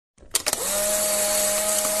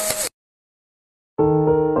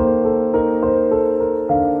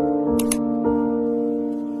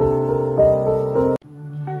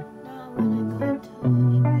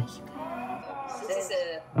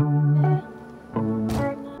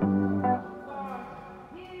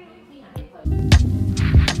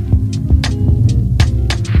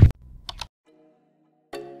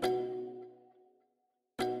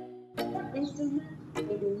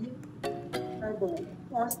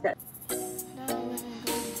that. Now we're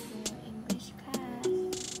going to English class.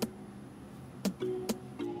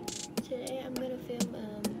 Today I'm gonna film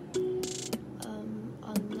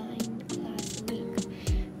online class week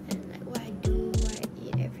and like what I do, what I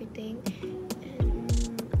eat, everything.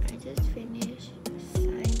 And I just finished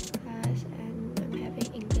science class and I'm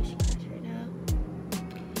having English class right now.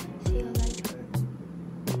 See you later.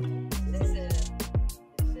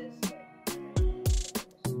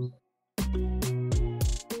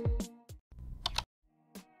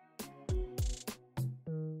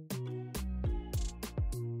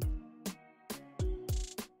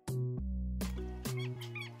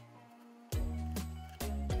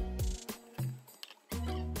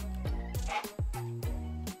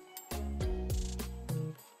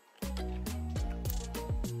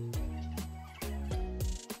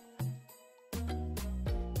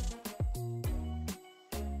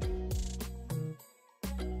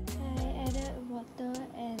 Water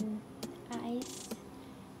and ice.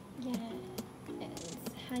 Yeah, it's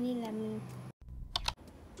honey lemon.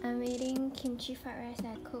 I'm eating kimchi fried rice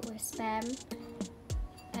that I cooked with spam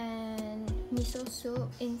and miso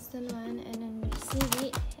soup, instant one, and then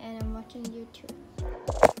seaweed, and I'm watching YouTube.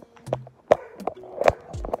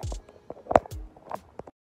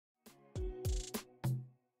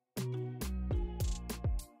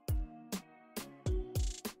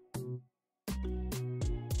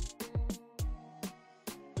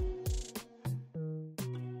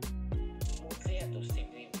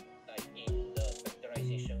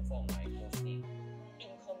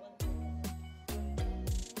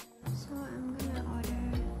 So I'm gonna order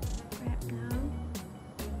Grab now.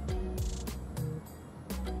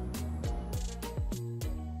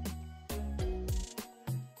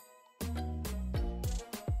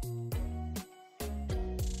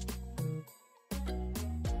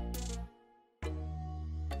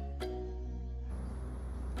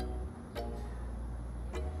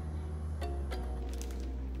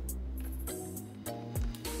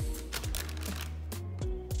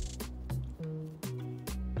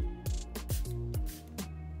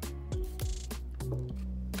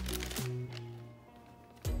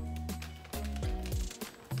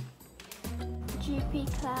 GP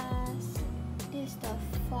class. This is the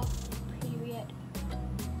 4th period.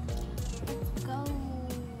 Let's go.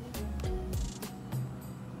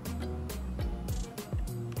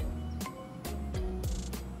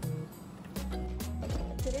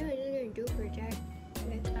 Today we're just gonna do a project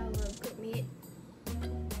with our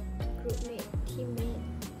teammate.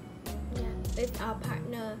 Yeah, with our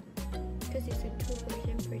partner, because it's a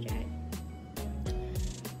 2-person project.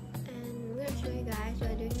 And I'm gonna show you guys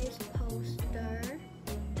we're doing this poster.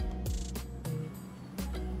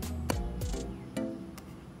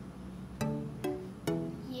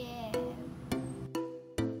 Yeah.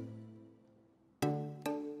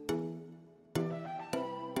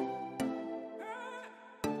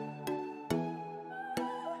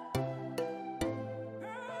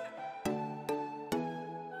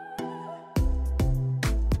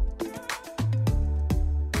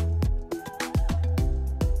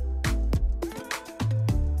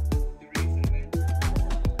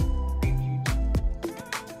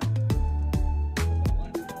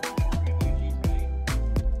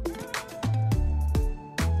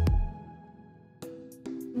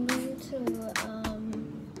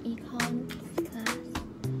 Econ class,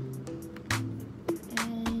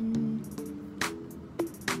 and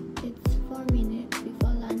it's 4 minutes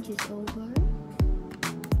before lunch is over.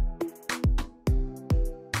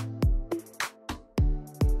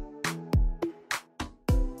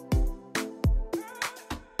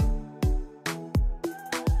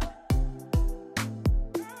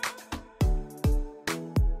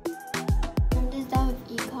 I'm just done with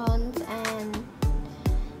econs, and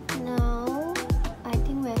now I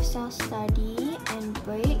think we have self-study and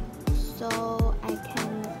break, so I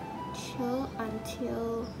can chill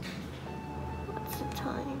until, what's the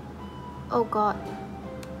time? Oh god.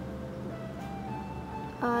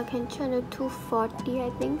 I can chill until 2:40, I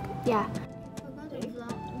think. Yeah. I forgot to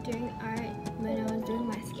vlog during art when I was doing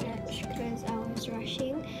my sketch because I was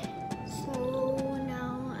rushing. So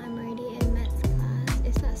now I'm already in maths class.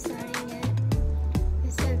 It's not starting yet. I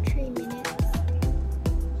still have 3 minutes.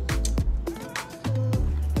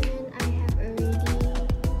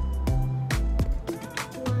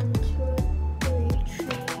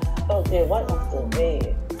 Okay, what of the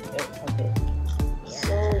way? Okay.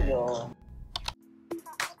 So your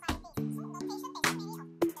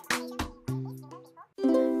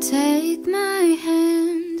Take my hand.